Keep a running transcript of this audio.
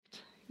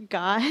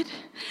God,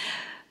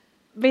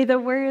 may the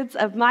words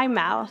of my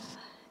mouth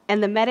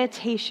and the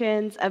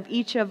meditations of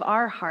each of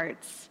our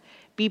hearts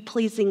be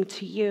pleasing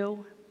to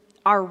you,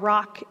 our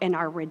rock and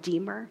our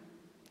redeemer.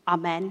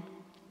 Amen.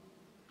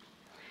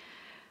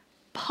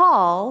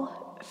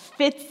 Paul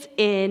fits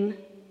in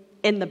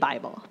the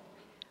Bible.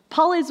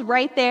 Paul is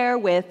right there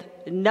with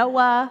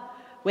Noah,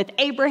 with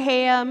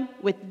Abraham,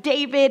 with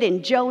David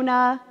and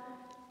Jonah,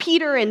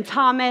 Peter and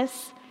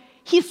Thomas.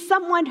 He's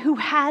someone who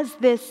has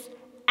this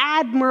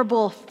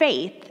admirable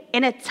faith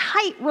and a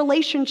tight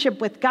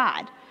relationship with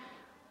God.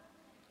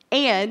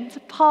 And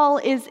Paul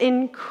is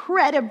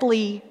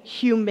incredibly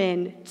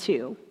human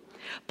too.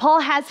 Paul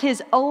has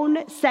his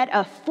own set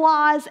of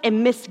flaws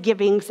and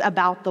misgivings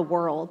about the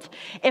world.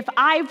 If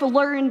I've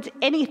learned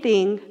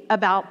anything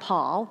about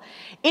Paul,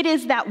 it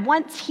is that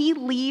once he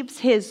leaves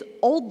his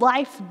old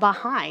life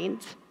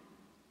behind,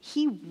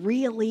 he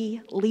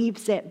really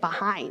leaves it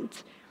behind.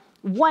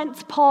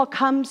 Once Paul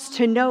comes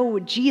to know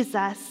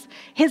Jesus,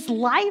 his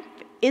life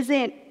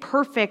isn't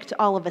perfect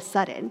all of a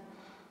sudden.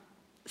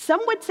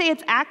 Some would say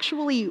it's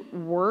actually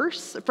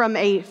worse from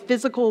a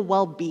physical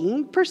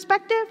well-being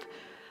perspective.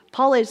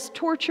 Paul is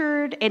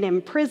tortured and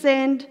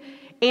imprisoned,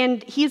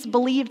 and he's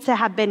believed to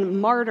have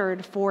been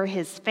martyred for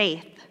his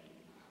faith.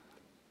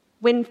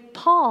 When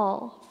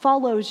Paul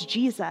follows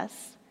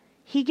Jesus,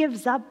 he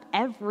gives up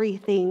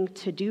everything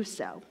to do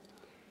so.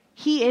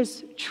 He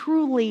is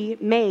truly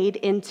made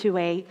into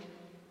a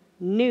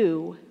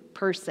new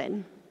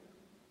person.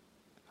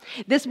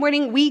 This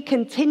morning, we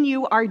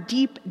continue our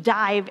deep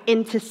dive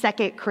into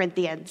 2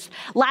 Corinthians.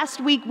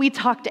 Last week, we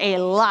talked a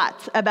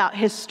lot about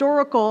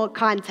historical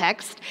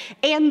context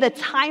and the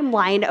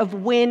timeline of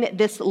when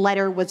this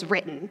letter was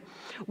written.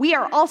 We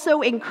are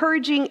also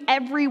encouraging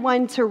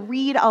everyone to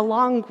read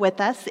along with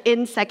us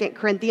in 2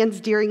 Corinthians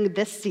during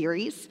this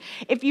series.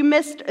 If you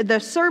missed the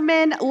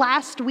sermon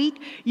last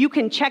week, you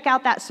can check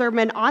out that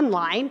sermon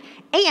online.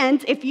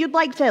 And if you'd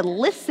like to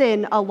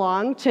listen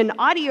along to an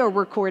audio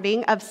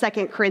recording of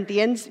 2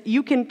 Corinthians,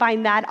 you can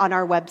find that on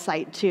our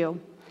website too.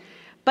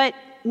 But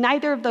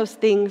neither of those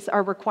things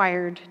are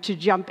required to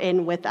jump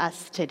in with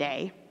us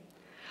today.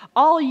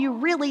 All you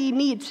really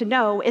need to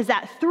know is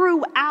that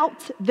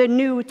throughout the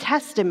New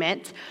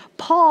Testament,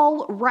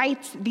 Paul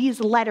writes these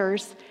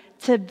letters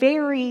to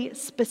very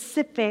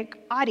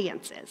specific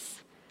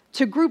audiences,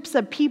 to groups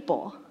of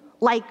people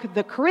like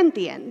the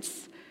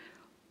Corinthians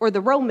or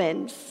the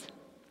Romans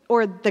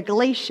or the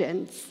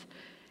Galatians.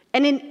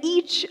 And in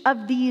each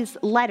of these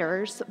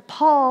letters,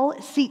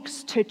 Paul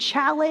seeks to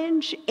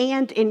challenge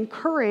and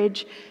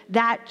encourage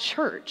that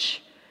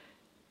church.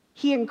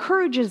 He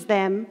encourages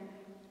them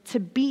to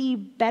be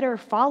better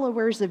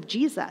followers of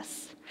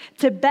Jesus,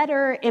 to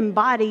better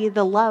embody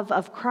the love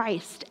of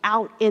Christ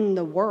out in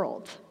the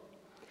world.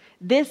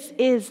 This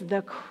is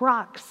the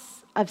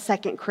crux of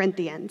 2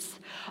 Corinthians,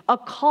 a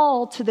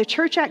call to the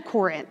church at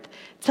Corinth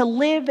to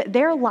live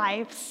their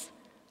lives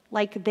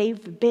like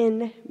they've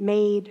been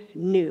made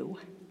new.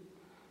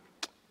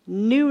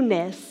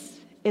 Newness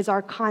is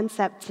our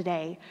concept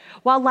today.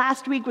 While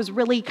last week was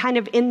really kind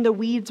of in the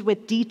weeds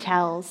with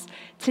details,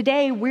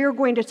 today we're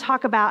going to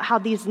talk about how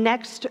these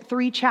next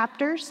 3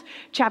 chapters,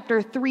 chapter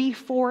 3,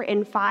 4,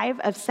 and 5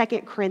 of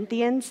 2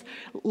 Corinthians,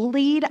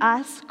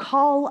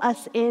 call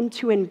us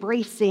into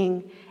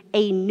embracing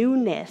a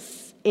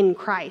newness in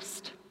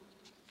Christ.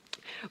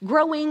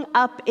 Growing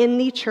up in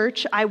the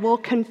church, I will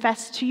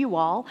confess to you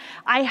all,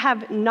 I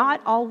have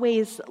not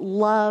always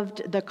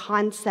loved the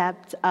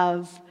concept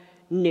of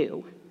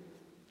new.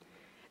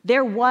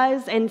 There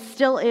was and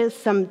still is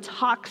some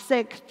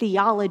toxic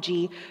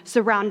theology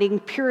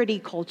surrounding purity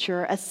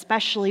culture,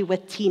 especially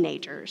with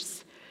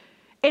teenagers.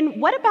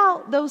 And what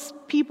about those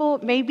people,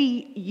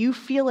 maybe you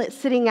feel it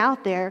sitting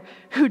out there,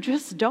 who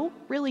just don't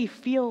really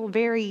feel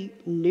very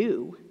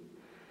new?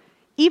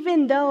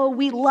 Even though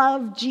we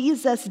love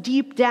Jesus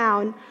deep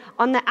down,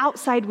 on the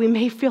outside we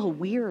may feel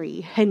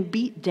weary and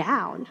beat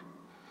down.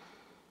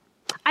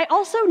 I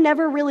also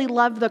never really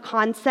loved the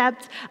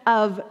concept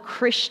of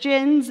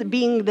Christians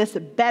being this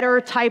better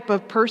type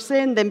of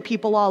person than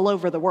people all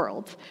over the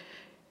world.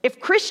 If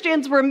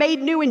Christians were made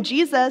new in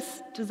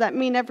Jesus, does that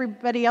mean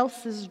everybody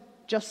else is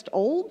just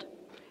old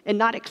and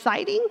not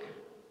exciting?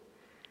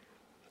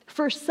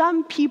 For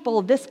some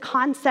people, this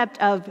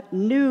concept of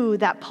new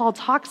that Paul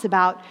talks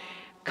about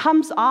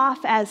comes off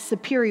as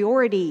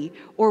superiority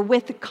or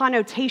with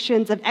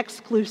connotations of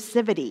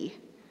exclusivity.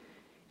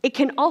 It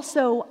can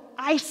also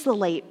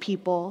isolate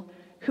people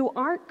who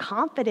aren't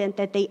confident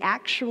that they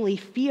actually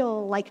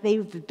feel like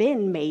they've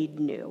been made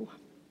new.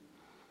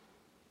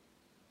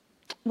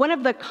 One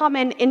of the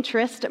common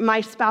interests my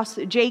spouse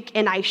Jake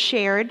and I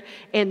shared,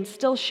 and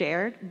still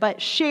shared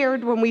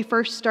when we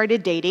first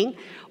started dating,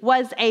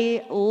 was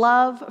a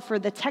love for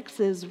the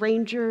Texas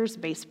Rangers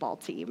baseball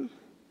team.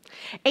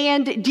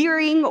 And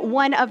during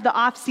one of the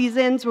off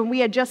seasons when we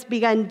had just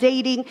begun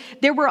dating,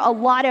 there were a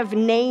lot of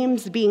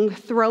names being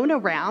thrown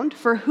around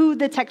for who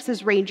the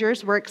Texas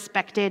Rangers were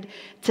expected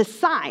to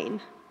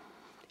sign.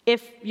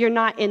 If you're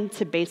not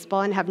into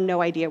baseball and have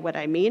no idea what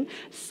I mean,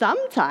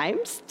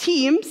 sometimes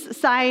teams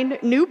sign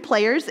new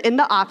players in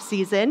the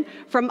offseason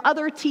from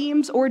other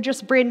teams or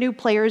just brand new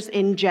players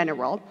in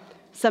general.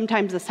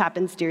 Sometimes this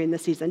happens during the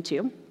season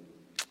too.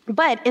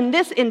 But in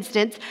this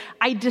instance,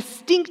 I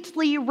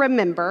distinctly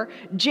remember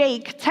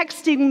Jake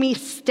texting me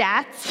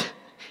stats,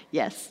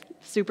 yes,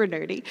 super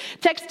nerdy,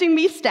 texting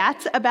me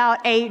stats about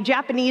a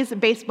Japanese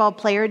baseball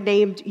player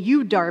named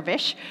Yu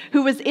Darvish,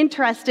 who was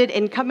interested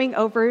in coming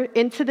over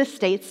into the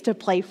States to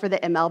play for the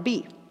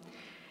MLB.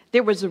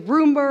 There was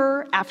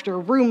rumor after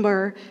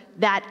rumor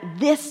that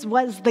this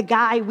was the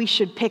guy we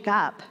should pick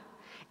up,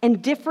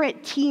 and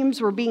different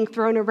teams were being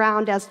thrown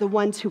around as the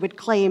ones who would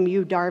claim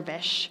Yu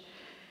Darvish.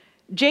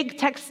 Jake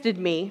texted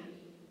me,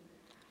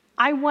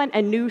 "I want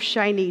a new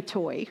shiny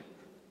toy."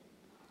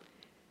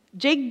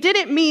 Jake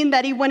didn't mean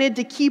that he wanted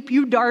to keep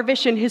Yu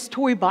Darvish in his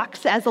toy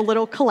box as a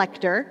little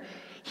collector.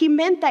 He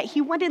meant that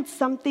he wanted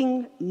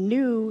something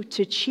new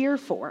to cheer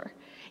for.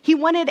 He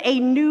wanted a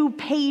new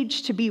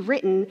page to be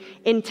written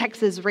in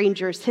Texas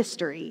Rangers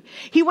history.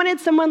 He wanted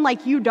someone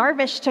like Yu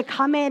Darvish to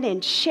come in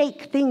and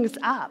shake things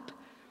up.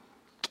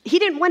 He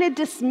didn't want to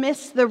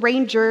dismiss the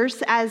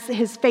Rangers as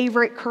his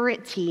favorite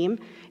current team.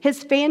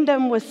 His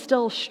fandom was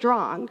still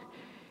strong.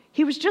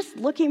 He was just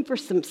looking for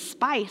some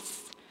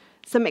spice,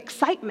 some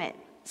excitement,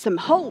 some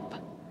hope,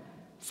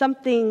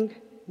 something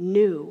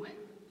new.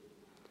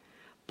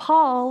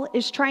 Paul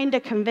is trying to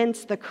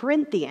convince the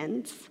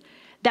Corinthians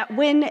that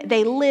when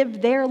they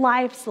live their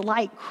lives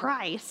like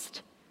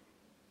Christ,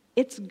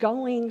 it's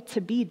going to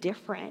be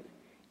different.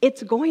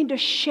 It's going to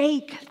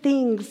shake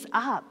things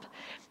up.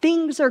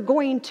 Things are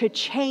going to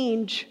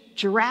change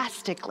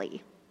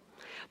drastically.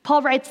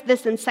 Paul writes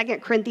this in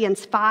 2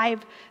 Corinthians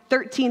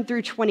 5:13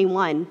 through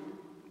 21.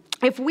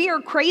 If we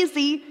are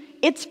crazy,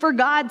 it's for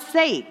God's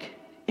sake.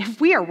 If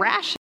we are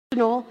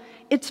rational,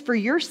 it's for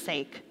your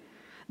sake.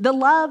 The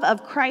love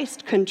of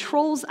Christ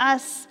controls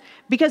us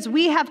because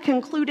we have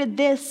concluded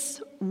this: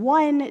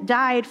 one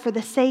died for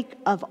the sake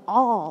of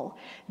all.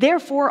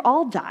 Therefore,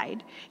 all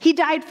died. He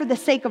died for the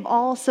sake of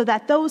all so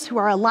that those who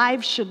are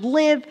alive should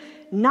live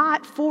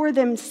not for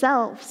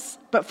themselves,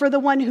 but for the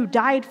one who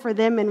died for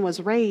them and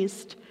was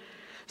raised.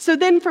 So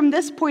then from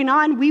this point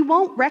on, we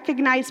won't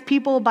recognize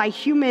people by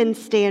human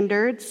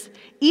standards,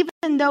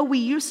 even though we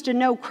used to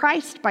know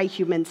Christ by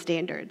human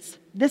standards.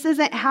 This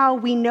isn't how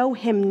we know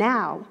him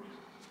now.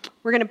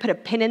 We're going to put a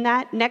pin in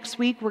that. Next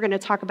week, we're going to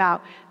talk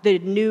about the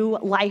new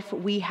life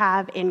we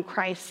have in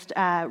Christ's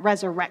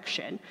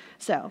resurrection.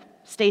 So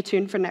stay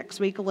tuned for next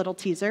week, a little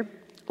teaser.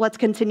 Let's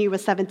continue with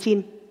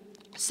 17.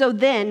 So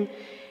then,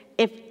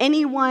 if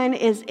anyone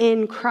is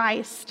in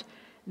Christ,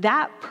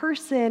 that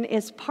person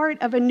is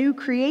part of a new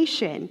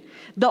creation.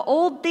 The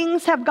old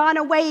things have gone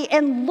away,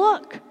 and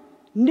look,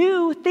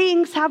 new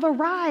things have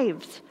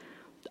arrived.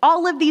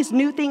 All of these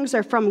new things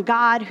are from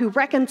God, who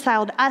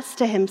reconciled us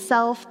to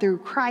himself through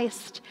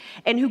Christ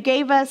and who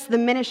gave us the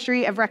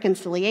ministry of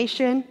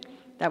reconciliation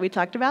that we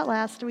talked about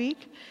last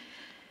week.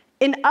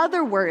 In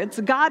other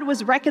words, God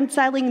was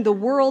reconciling the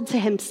world to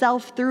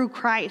himself through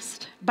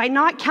Christ by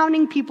not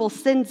counting people's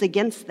sins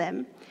against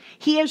them.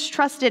 He has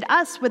trusted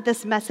us with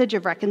this message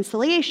of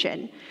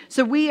reconciliation.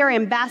 So we are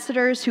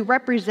ambassadors who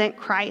represent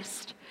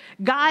Christ.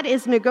 God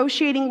is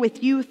negotiating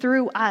with you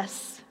through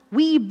us.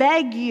 We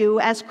beg you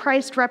as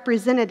Christ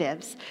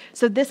representatives.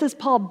 So this is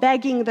Paul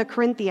begging the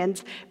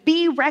Corinthians,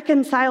 be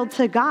reconciled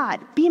to God,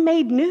 be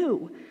made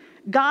new.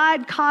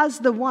 God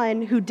caused the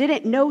one who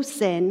didn't know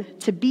sin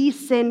to be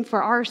sin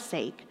for our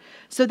sake,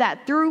 so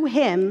that through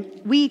him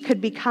we could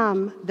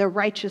become the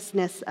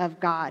righteousness of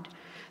God.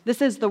 This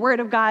is the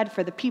word of God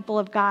for the people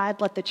of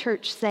God. Let the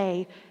church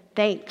say,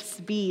 thanks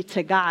be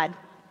to God.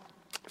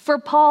 For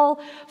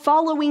Paul,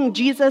 following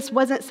Jesus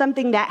wasn't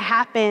something that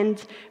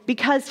happened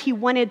because he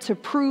wanted to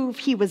prove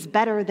he was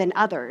better than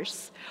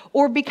others,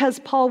 or because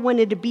Paul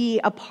wanted to be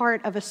a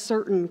part of a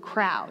certain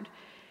crowd.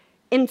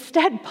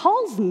 Instead,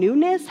 Paul's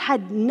newness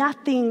had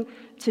nothing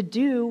to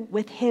do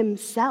with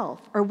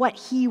himself or what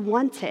he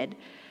wanted.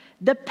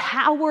 The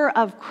power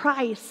of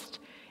Christ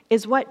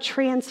is what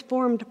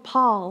transformed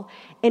Paul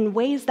in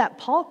ways that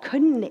Paul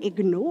couldn't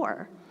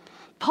ignore.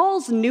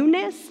 Paul's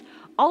newness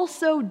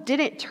also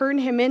didn't turn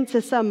him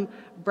into some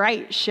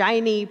bright,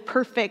 shiny,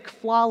 perfect,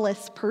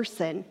 flawless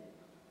person.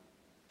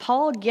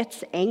 Paul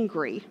gets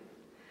angry.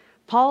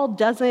 Paul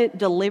doesn't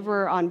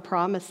deliver on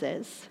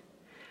promises.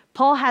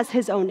 Paul has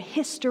his own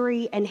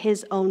history and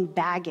his own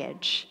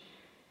baggage.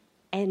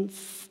 And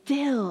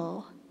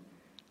still,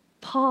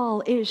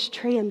 Paul is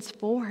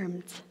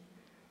transformed.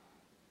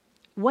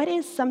 What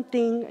is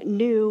something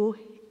new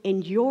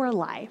in your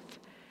life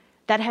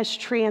that has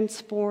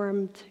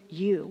transformed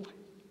you?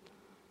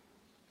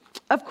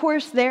 Of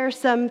course, there are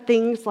some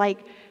things like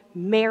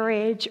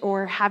marriage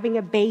or having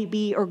a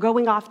baby or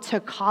going off to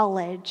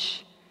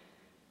college.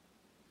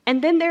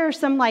 And then there are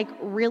some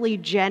really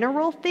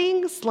general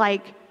things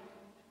like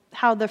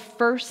how the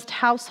first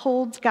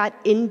households got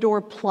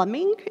indoor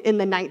plumbing in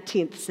the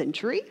 19th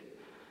century.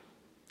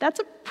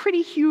 That's a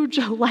pretty huge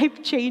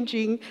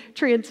life-changing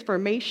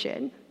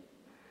transformation.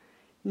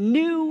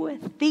 New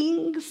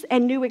things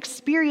and new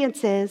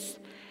experiences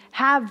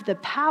have the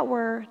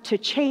power to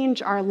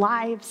change our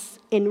lives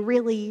in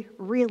really,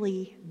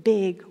 really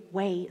big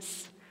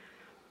ways.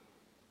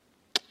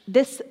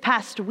 This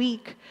past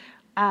week,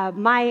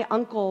 my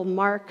uncle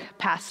Mark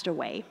passed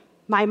away,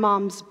 my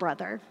mom's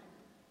brother.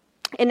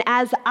 And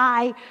as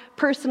I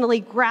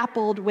personally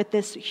grappled with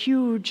this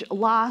huge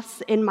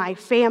loss in my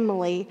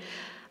family,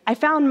 I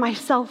found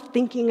myself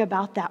thinking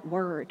about that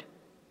word,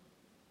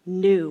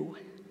 new.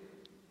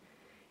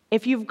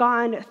 If you've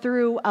gone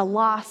through a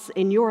loss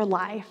in your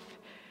life,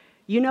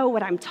 you know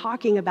what I'm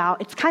talking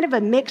about. It's kind of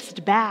a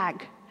mixed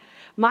bag.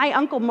 My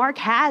Uncle Mark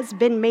has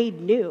been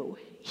made new.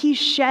 He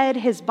shed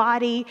his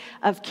body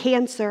of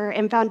cancer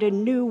and found a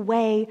new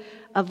way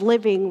of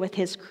living with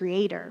his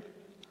Creator.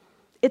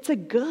 It's a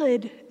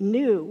good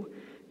new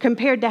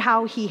compared to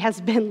how he has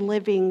been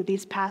living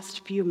these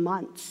past few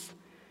months.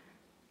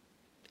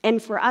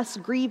 And for us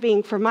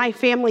grieving, for my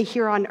family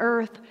here on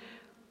earth,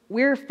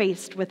 we're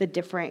faced with a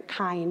different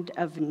kind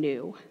of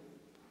new.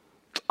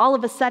 All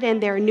of a sudden,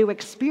 there are new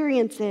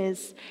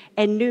experiences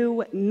and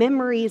new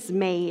memories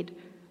made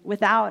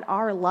without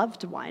our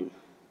loved one.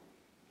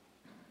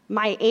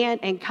 My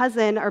aunt and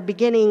cousin are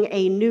beginning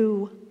a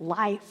new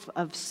life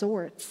of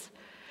sorts.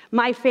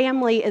 My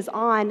family is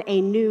on a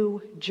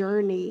new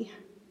journey.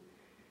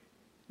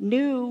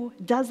 New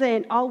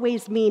doesn't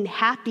always mean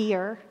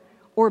happier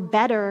or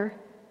better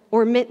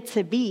or meant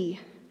to be.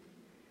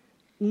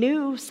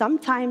 New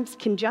sometimes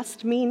can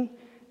just mean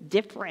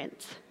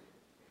different.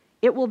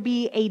 It will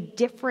be a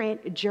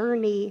different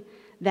journey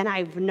than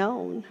I've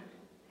known.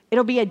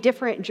 It'll be a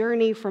different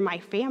journey for my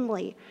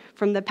family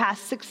from the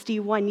past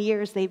 61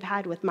 years they've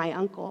had with my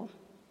uncle.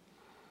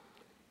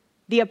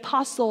 The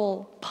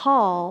Apostle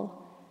Paul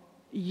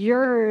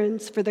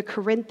yearns for the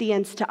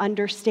Corinthians to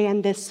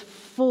understand this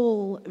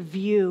full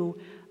view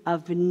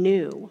of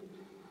new.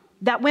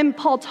 That when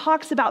Paul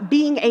talks about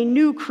being a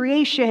new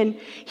creation,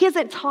 he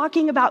isn't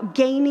talking about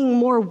gaining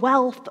more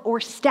wealth or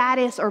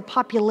status or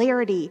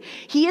popularity.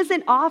 He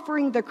isn't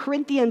offering the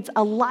Corinthians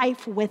a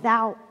life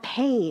without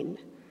pain.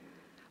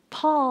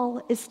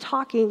 Paul is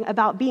talking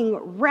about being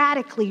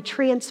radically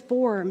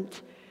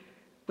transformed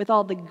with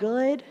all the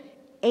good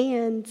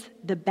and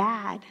the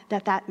bad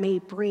that may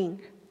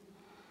bring.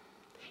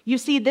 You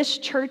see, this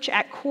church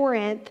at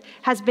Corinth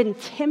has been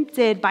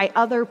tempted by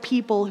other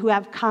people who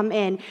have come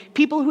in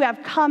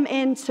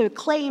to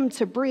claim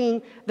to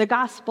bring the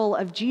gospel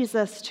of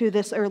Jesus to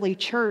this early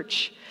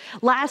church.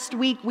 Last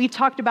week, we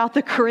talked about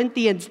the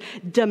Corinthians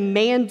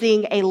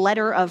demanding a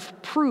letter of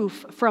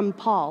proof from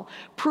Paul,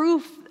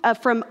 proof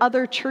from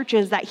other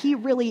churches that he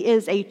really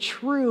is a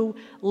true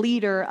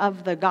leader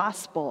of the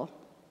gospel.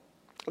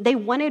 They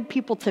wanted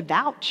people to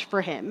vouch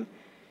for him,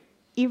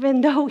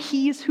 even though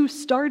he's who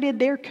started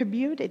their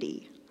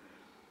community.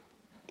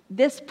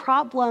 This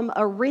problem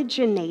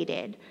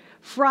originated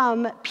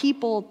from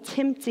people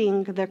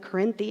tempting the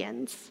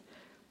Corinthians,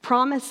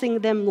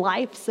 promising them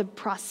lives of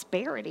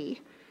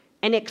prosperity,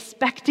 and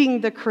expecting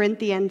the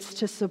Corinthians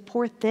to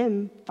support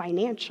them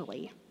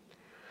financially.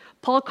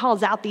 Paul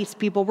calls out these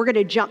people. We're going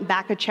to jump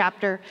back a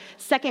chapter,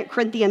 2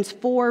 Corinthians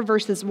 4,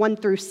 verses 1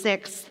 through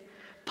 6.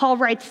 Paul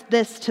writes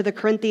this to the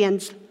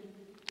Corinthians: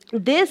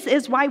 "This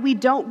is why we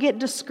don't get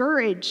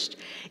discouraged,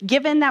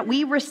 given that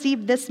we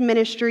received this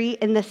ministry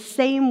in the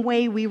same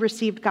way we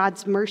received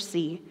God's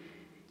mercy.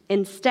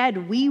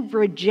 Instead, we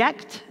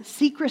reject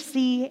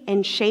secrecy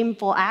and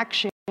shameful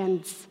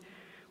actions.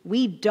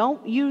 We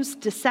don't use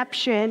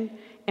deception,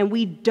 and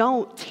we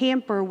don't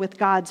tamper with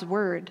God's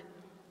word.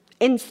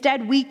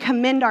 Instead, we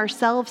commend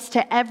ourselves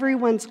to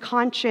everyone's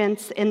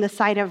conscience in the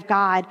sight of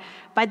God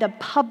by the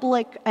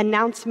public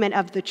announcement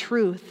of the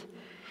truth.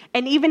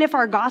 And even if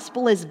our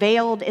gospel is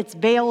veiled, it's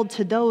veiled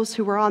to those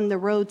who are on the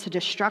road to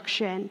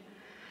destruction.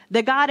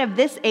 The God of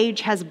this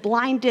age has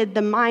blinded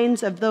the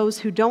minds of those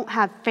who don't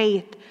have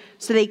faith,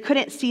 so they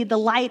couldn't see the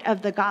light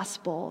of the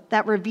gospel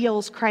that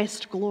reveals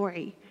Christ's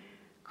glory.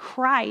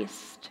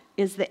 Christ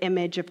is the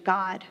image of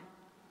God.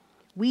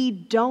 We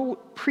don't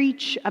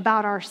preach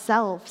about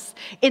ourselves.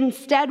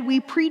 Instead,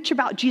 we preach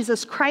about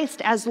Jesus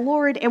Christ as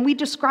Lord, and we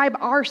describe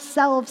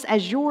ourselves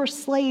as your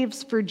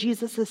slaves for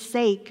Jesus'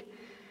 sake.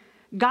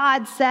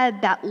 God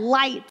said that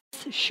light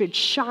should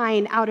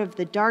shine out of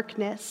the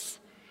darkness.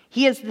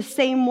 He is the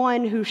same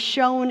one who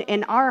shone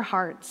in our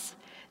hearts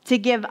to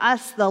give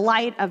us the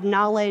light of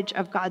knowledge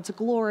of God's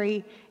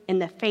glory in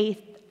the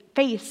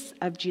face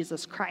of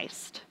Jesus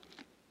Christ."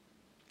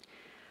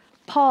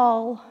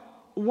 Paul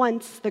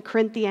wants the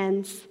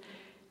Corinthians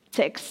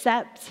to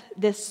accept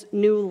this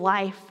new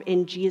life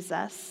in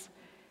Jesus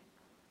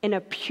in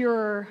a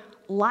pure,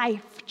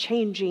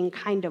 life-changing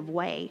kind of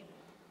way.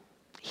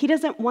 He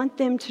doesn't want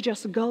them to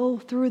just go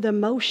through the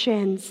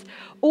motions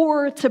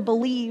or to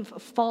believe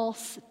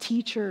false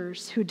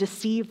teachers who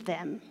deceive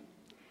them.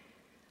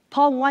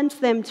 Paul wants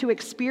them to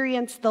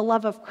experience the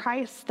love of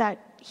Christ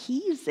that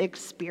he's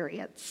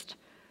experienced.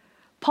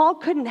 Paul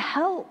couldn't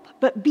help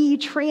but be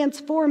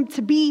transformed,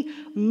 to be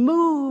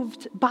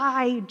moved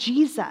by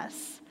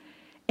Jesus.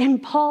 And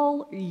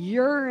Paul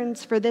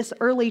yearns for this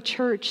early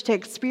church to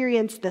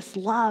experience this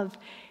love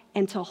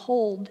and to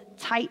hold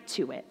tight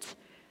to it,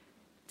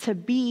 to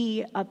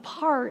be a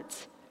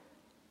part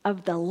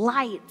of the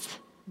light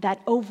that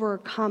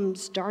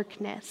overcomes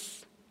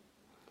darkness.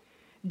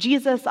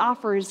 Jesus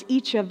offers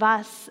each of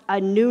us a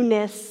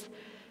newness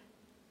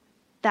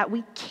that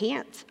we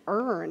can't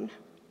earn,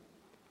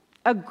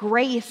 a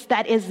grace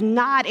that is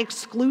not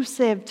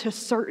exclusive to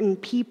certain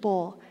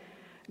people.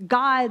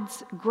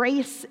 God's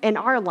grace in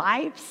our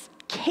lives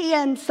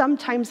can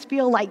sometimes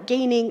feel like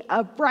gaining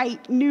a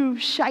bright, new,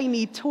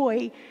 shiny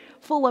toy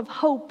full of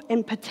hope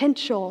and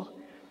potential,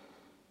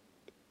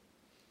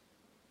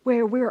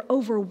 where we're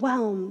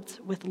overwhelmed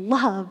with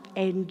love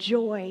and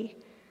joy.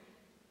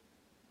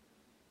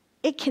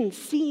 It can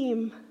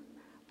seem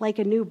like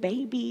a new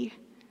baby,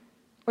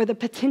 or the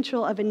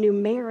potential of a new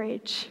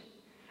marriage,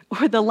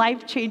 or the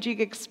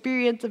life-changing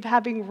experience of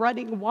having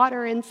running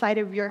water inside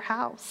of your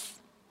house.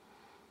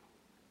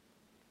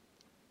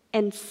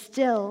 And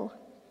still,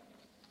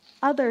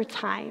 other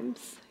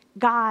times,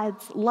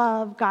 God's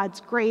love,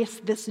 God's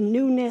grace, this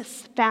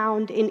newness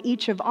found in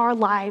each of our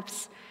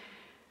lives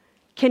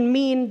can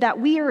mean that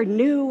we are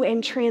new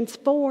and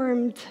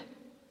transformed,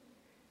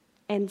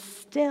 and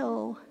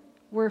still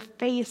we're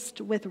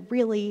faced with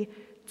really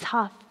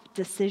tough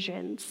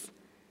decisions.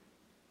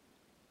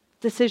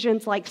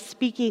 Decisions like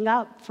speaking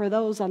up for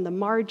those on the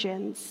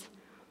margins,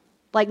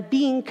 like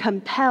being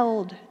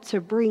compelled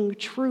to bring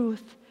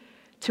truth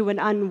to an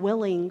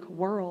unwilling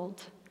world.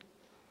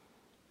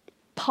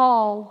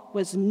 Paul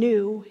was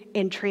new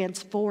and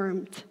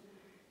transformed,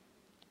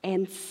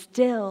 and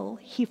still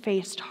he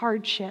faced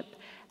hardship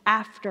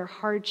after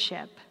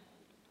hardship.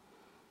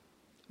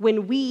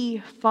 When we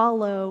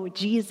follow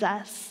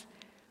Jesus,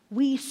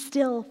 we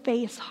still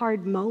face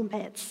hard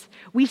moments.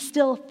 We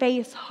still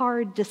face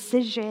hard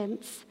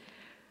decisions.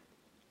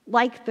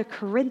 Like the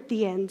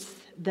Corinthians,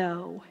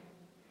 though,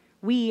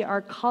 we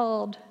are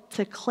called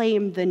to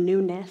claim the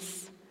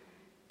newness,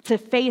 to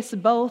face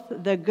both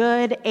the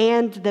good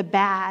and the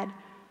bad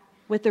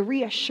with the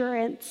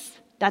reassurance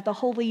that the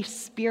Holy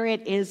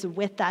Spirit is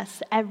with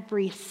us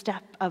every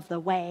step of the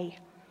way,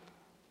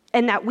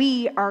 and that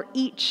we are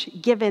each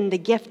given the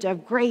gift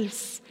of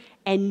grace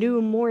and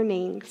new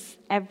mornings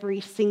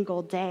every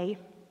single day.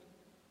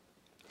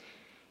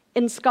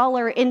 In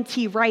scholar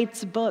N.T.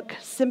 Wright's book,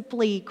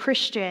 Simply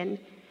Christian,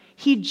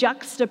 he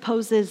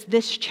juxtaposes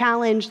this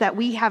challenge that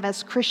we have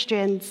as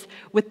Christians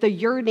with the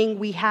yearning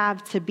we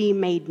have to be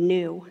made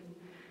new.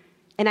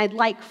 And I'd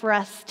like for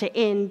us to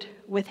end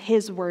with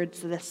his words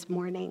this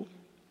morning.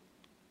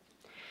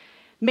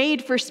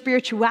 Made for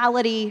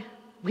spirituality,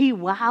 we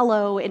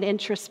wallow in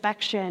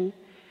introspection.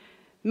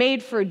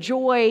 Made for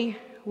joy,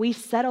 we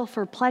settle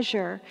for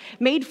pleasure.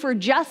 Made for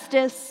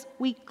justice,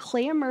 we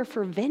clamor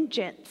for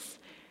vengeance.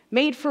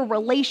 Made for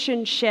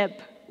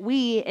relationship,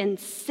 we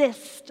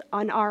insist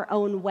on our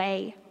own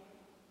way.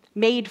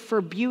 Made for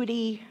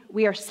beauty,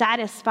 we are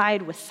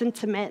satisfied with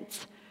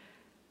sentiment.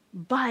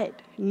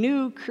 But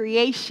new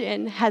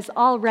creation has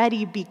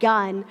already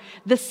begun.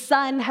 The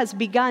sun has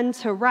begun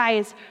to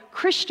rise.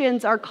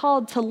 Christians are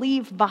called to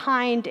leave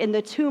behind in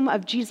the tomb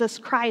of Jesus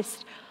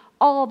Christ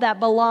all that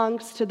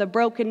belongs to the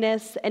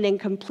brokenness and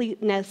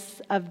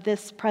incompleteness of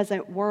this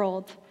present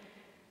world.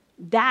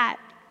 That,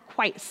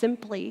 quite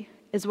simply,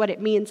 is what it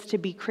means to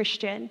be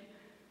Christian,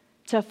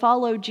 to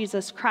follow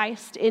Jesus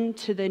Christ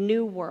into the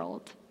new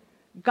world,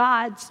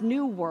 God's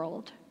new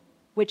world,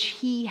 which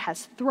he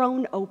has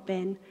thrown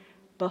open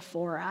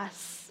before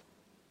us.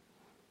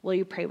 Will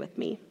you pray with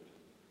me?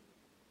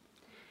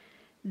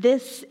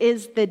 This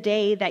is the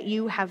day that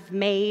you have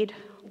made,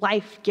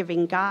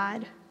 life-giving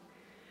God.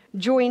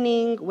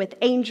 Joining with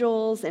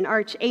angels and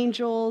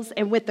archangels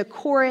and with the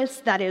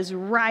chorus that is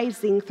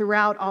rising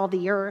throughout all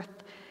the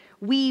earth,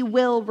 we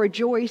will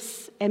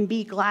rejoice and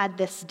be glad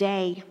this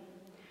day.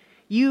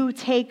 You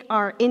take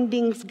our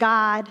endings,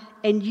 God,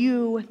 and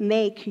you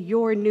make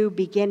your new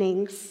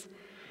beginnings.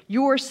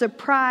 You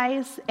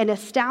surprise and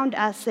astound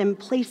us in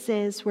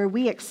places where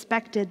we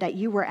expected that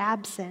you were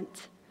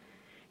absent.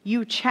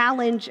 You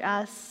challenge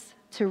us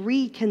to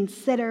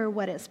reconsider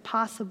what is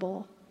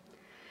possible.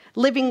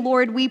 Living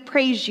Lord, we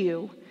praise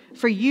you,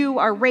 for you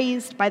are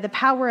raised by the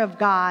power of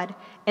God,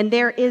 and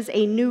there is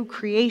a new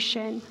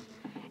creation.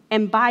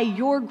 And by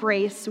your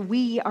grace,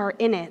 we are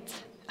in it.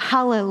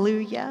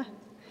 Hallelujah.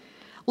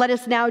 Let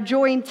us now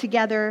join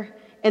together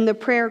in the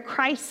prayer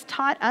Christ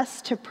taught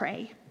us to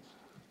pray.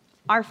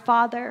 Our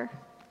Father,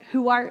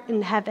 who art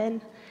in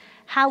heaven,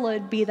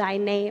 hallowed be thy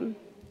name.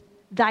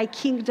 Thy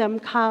kingdom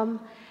come,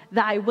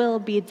 thy will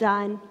be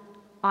done,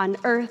 on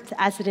earth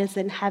as it is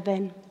in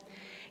heaven.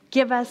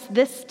 Give us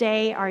this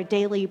day our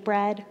daily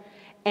bread,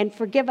 and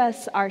forgive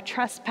us our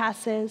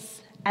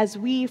trespasses, as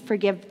we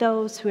forgive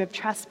those who have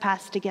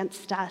trespassed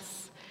against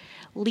us.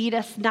 Lead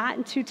us not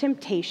into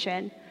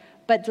temptation,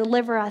 but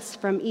deliver us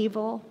from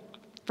evil.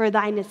 For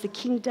thine is the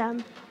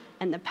kingdom,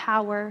 and the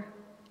power,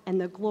 and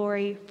the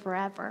glory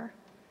forever.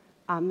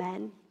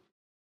 Amen.